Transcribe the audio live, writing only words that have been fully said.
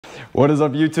What is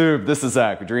up, YouTube? This is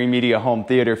Zach with Dreamedia Home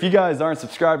Theater. If you guys aren't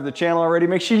subscribed to the channel already,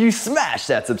 make sure you smash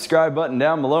that subscribe button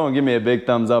down below and give me a big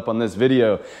thumbs up on this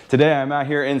video. Today I'm out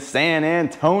here in San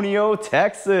Antonio,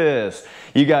 Texas.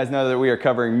 You guys know that we are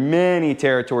covering many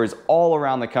territories all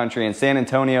around the country, and San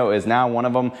Antonio is now one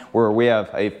of them, where we have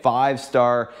a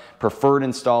 5-star preferred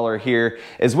installer here,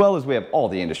 as well as we have all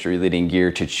the industry leading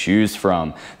gear to choose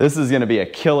from. This is going to be a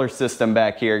killer system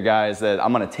back here, guys, that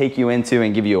I'm going to take you into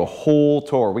and give you a whole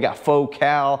tour. We got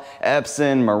Focal,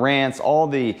 Epson, Marantz, all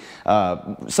the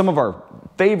some of our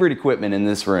favorite equipment in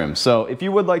this room. So if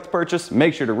you would like to purchase,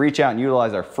 make sure to reach out and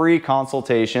utilize our free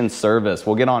consultation service.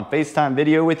 We'll get on FaceTime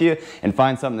video with you and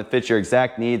find something that fits your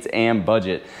exact needs and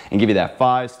budget and give you that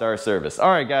 5-star service. All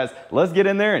right, guys, let's get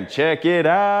in there and check it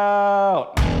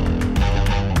out.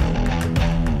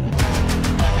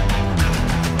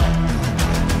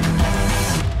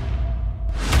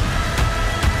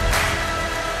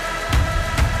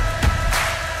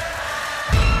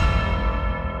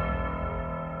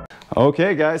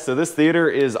 Okay, guys, so this theater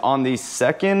is on the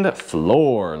 2nd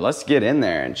floor. Let's get in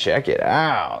there and check it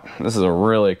out. This is a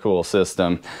really cool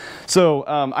system. So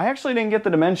I actually didn't get the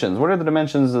dimensions. What are the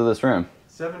dimensions of this room?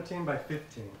 17 by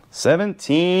 15.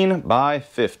 17 by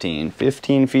 15.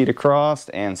 15 feet across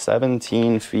and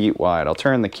 17 feet wide. I'll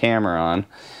turn the camera on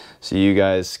so you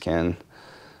guys can,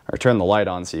 or turn the light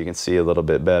on so you can see a little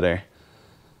bit better.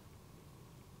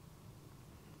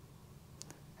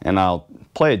 And I'll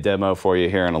play a demo for you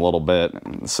here in a little bit.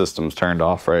 The system's turned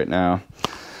off right now.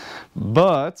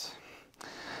 But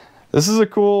this is a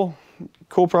cool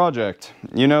project.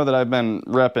 You know that I've been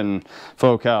repping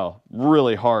Focal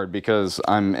really hard because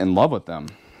I'm in love with them.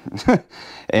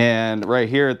 And right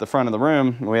here at the front of the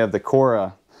room, we have the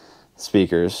Chora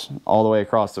speakers all the way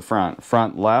across the front.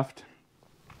 Front left,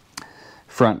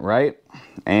 front right,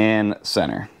 and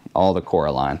center. All the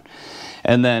Chora line.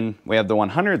 And then we have the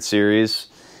 100 series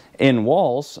in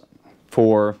walls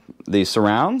for the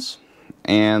surrounds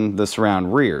and the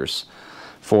surround rears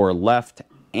for left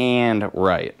and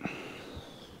right.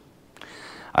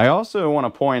 I also want to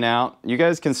point out, you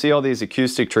guys can see all these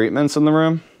acoustic treatments in the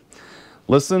room.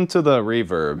 Listen to the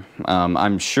reverb.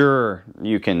 I'm sure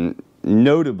you can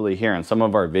notably hear in some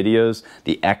of our videos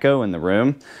the echo in the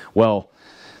room. Well,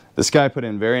 this guy put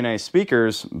in very nice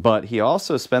speakers, but he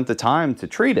also spent the time to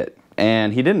treat it.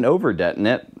 And he didn't over-deaden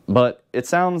it, but it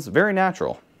sounds very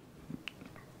natural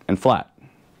and flat.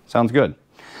 Sounds good.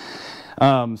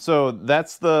 So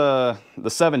that's the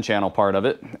 7-channel part of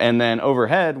it. And then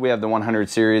overhead, we have the 100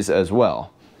 series as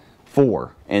well,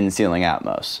 4 in-ceiling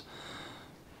ATMOS.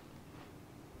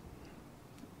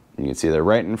 You can see they're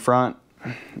right in front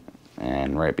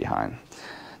and right behind.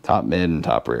 Top, mid, and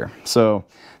top rear. So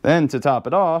then to top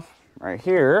it off, right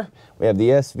here, we have the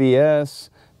SVS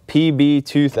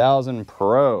PB2000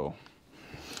 Pro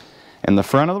in the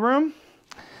front of the room,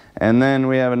 and then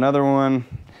we have another one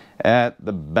at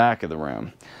the back of the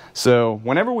room. So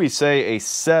whenever we say a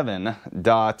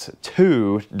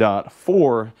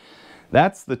 7.2.4,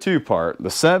 that's the 2 part. The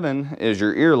 7 is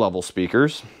your ear level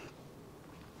speakers,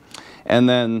 and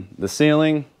then the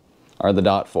ceiling are the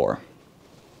 .4.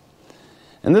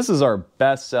 And this is our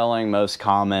best selling, most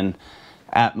common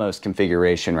ATMOS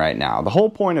configuration right now. The whole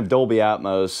point of Dolby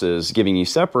ATMOS is giving you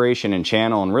separation in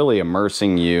channel and really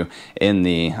immersing you in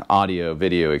the audio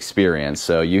video experience.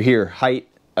 So you hear height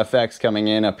effects coming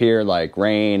in up here like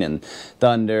rain and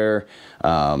thunder,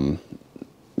 you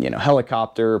know,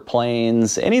 helicopter,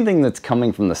 planes, anything that's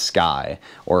coming from the sky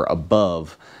or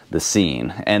above the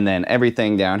scene. And then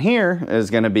everything down here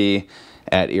is going to be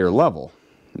at ear level,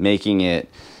 making it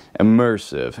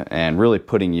immersive and really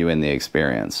putting you in the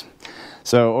experience.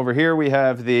 So over here we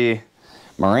have the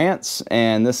Marantz,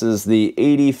 and this is the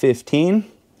 8015.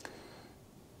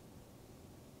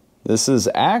 This is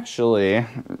actually,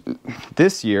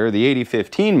 this year, the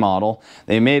 8015 model,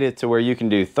 they made it to where you can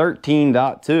do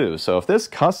 13.2. So if this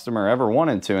customer ever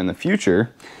wanted to in the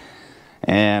future,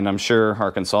 and I'm sure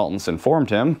our consultants informed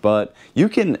him, but you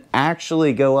can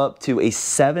actually go up to a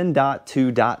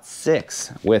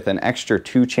 7.2.6 with an extra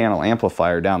 2-channel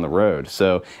amplifier down the road.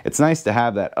 So it's nice to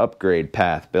have that upgrade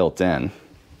path built in.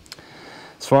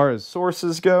 As far as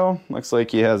sources go, looks like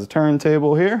he has a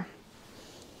turntable here.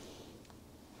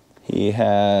 He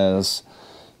has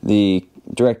the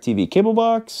DirecTV cable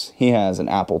box, he has an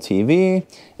Apple TV,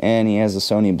 and he has a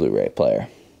Sony Blu-ray player.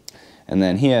 And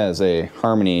then he has a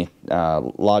Harmony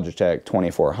Logitech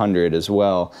 2400 as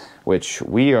well, which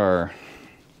we are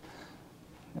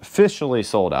officially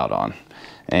sold out on.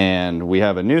 And we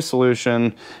have a new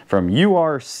solution from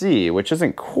URC, which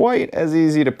isn't quite as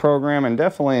easy to program and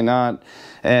definitely not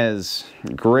as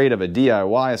great of a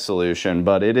DIY solution,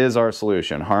 but it is our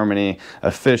solution. Harmony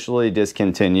officially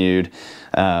discontinued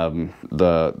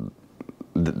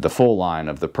the full line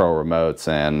of the Pro remotes,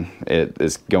 and it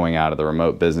is going out of the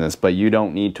remote business, but you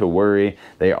don't need to worry.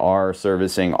 They are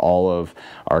servicing all of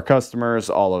our customers,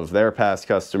 all of their past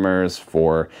customers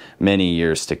for many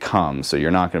years to come. So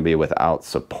you're not going to be without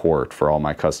support for all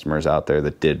my customers out there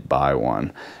that did buy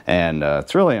one. And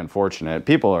it's really unfortunate.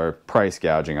 People are price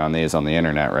gouging on these on the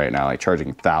internet right now, like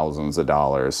charging thousands of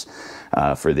dollars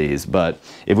for these. But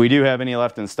if we do have any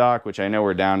left in stock, which I know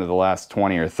we're down to the last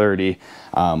 20 or 30,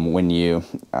 when you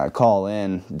call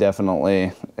in,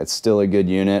 definitely it's still a good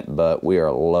unit, but we are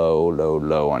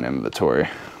low on inventory.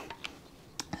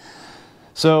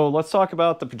 So let's talk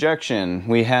about the projection.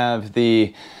 We have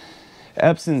the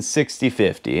Epson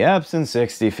 6050. Epson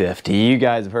 6050. You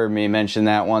guys have heard me mention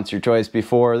that once or twice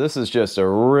before. This is just a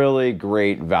really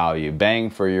great value, bang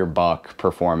for your buck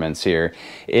performance here.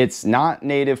 It's not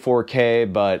native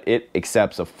 4K, but it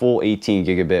accepts a full 18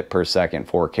 gigabit per second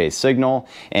 4K signal,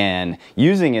 and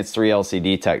using its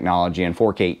 3LCD technology and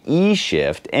 4K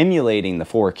eShift, emulating the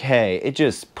 4K, it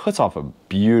just puts off a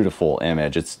beautiful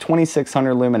image. It's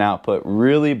 2600 lumen output,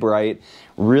 really bright,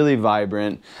 really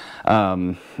vibrant,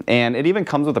 and it even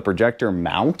comes with a projector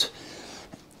mount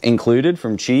included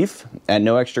from Chief at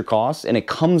no extra cost, and it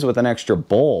comes with an extra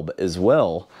bulb as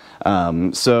well.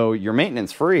 So you're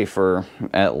maintenance free for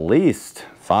at least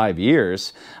 5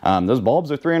 years. Those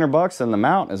bulbs are $300 and the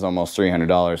mount is almost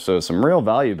 $300, so some real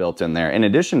value built in there. In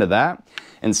addition to that,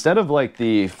 instead of like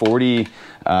the 40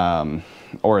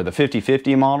 or the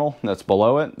 5050 model that's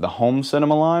below it, the home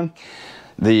cinema line,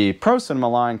 the Pro Cinema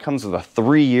line comes with a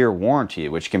 3-year warranty,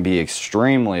 which can be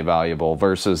extremely valuable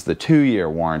versus the 2-year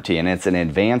warranty, and it's an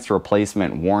advanced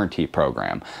replacement warranty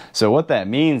program. So what that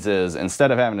means is, instead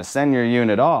of having to send your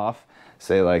unit off,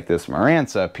 say like this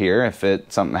Marantz up here, if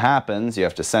something happens, you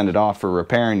have to send it off for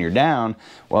repair and you're down.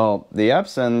 Well, the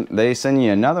Epson, they send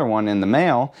you another one in the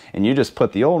mail, and you just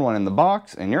put the old one in the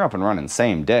box and you're up and running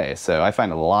same day. So I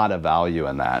find a lot of value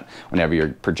in that whenever you're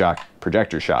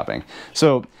projector shopping.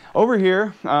 So over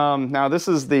here, now this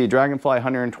is the Dragonfly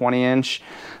 120-inch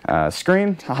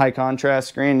screen, a high contrast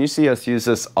screen. You see us use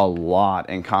this a lot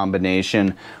in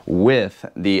combination with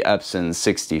the Epson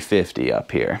 6050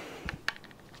 up here.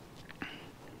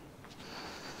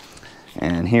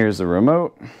 And here's the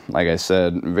remote. Like I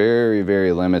said,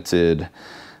 very limited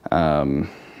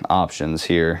options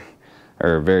here,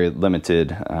 or very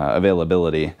limited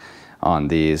availability on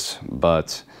these.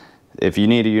 But if you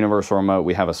need a universal remote,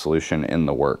 we have a solution in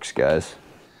the works, guys.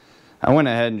 I went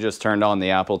ahead and just turned on the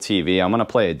Apple TV. I'm going to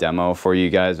play a demo for you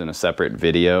guys in a separate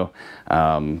video,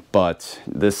 but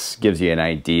this gives you an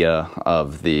idea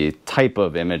of the type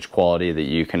of image quality that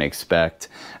you can expect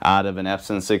out of an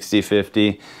Epson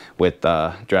 6050 with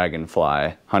the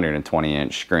Dragonfly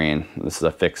 120-inch screen. This is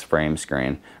a fixed frame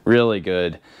screen. Really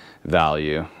good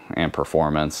value and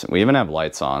performance. We even have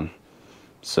lights on,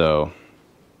 so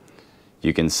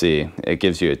you can see it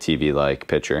gives you a TV-like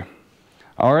picture.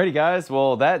 Alrighty guys,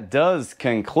 well that does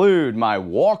conclude my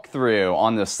walkthrough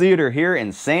on this theater here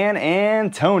in San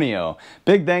Antonio.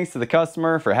 Big thanks to the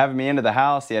customer for having me into the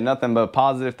house. He had nothing but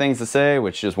positive things to say,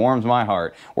 which just warms my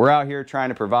heart. We're out here trying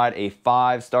to provide a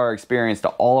 5-star experience to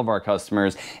all of our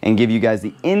customers and give you guys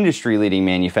the industry-leading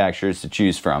manufacturers to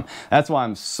choose from. That's why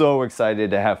I'm so excited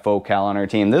to have Focal on our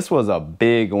team. This was a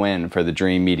big win for the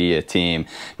Dreamedia team,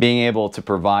 being able to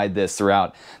provide this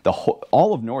throughout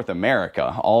all of North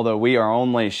America, although we are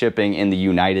only shipping in the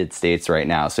United States right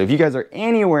now. So if you guys are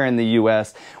anywhere in the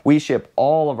US, we ship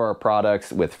all of our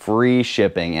products with free shipping.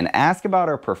 And ask about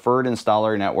our preferred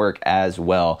installer network as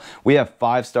well. We have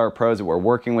 5-star pros that we're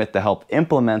working with to help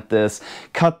implement this,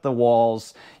 cut the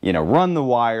walls, run the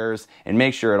wires, and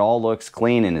make sure it all looks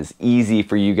clean and is easy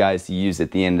for you guys to use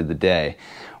at the end of the day.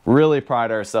 Really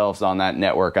pride ourselves on that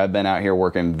network. I've been out here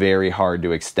working very hard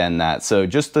to extend that. So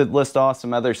just to list off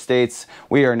some other states,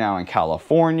 we are now in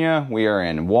California, we are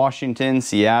in Washington,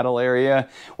 Seattle area,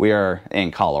 we are in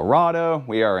Colorado,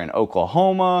 we are in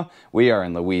Oklahoma, we are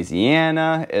in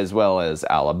Louisiana, as well as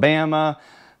Alabama,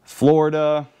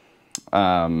 Florida,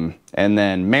 and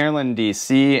then Maryland,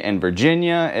 DC, and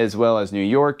Virginia, as well as New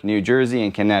York, New Jersey,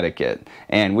 and Connecticut.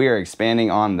 And we are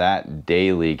expanding on that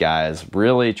daily, guys.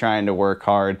 Really trying to work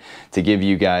hard to give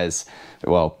you guys,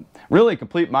 well, really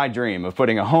complete my dream of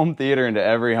putting a home theater into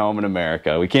every home in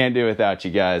America. We can't do it without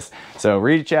you guys. So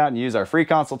reach out and use our free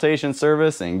consultation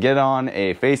service and get on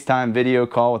a FaceTime video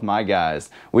call with my guys.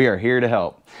 We are here to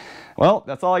help. Well,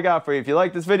 that's all I got for you. If you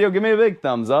like this video, give me a big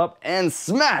thumbs up and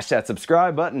smash that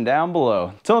subscribe button down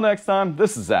below. Till next time,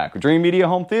 this is Zach with Dreamedia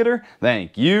Home Theater.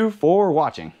 Thank you for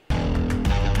watching.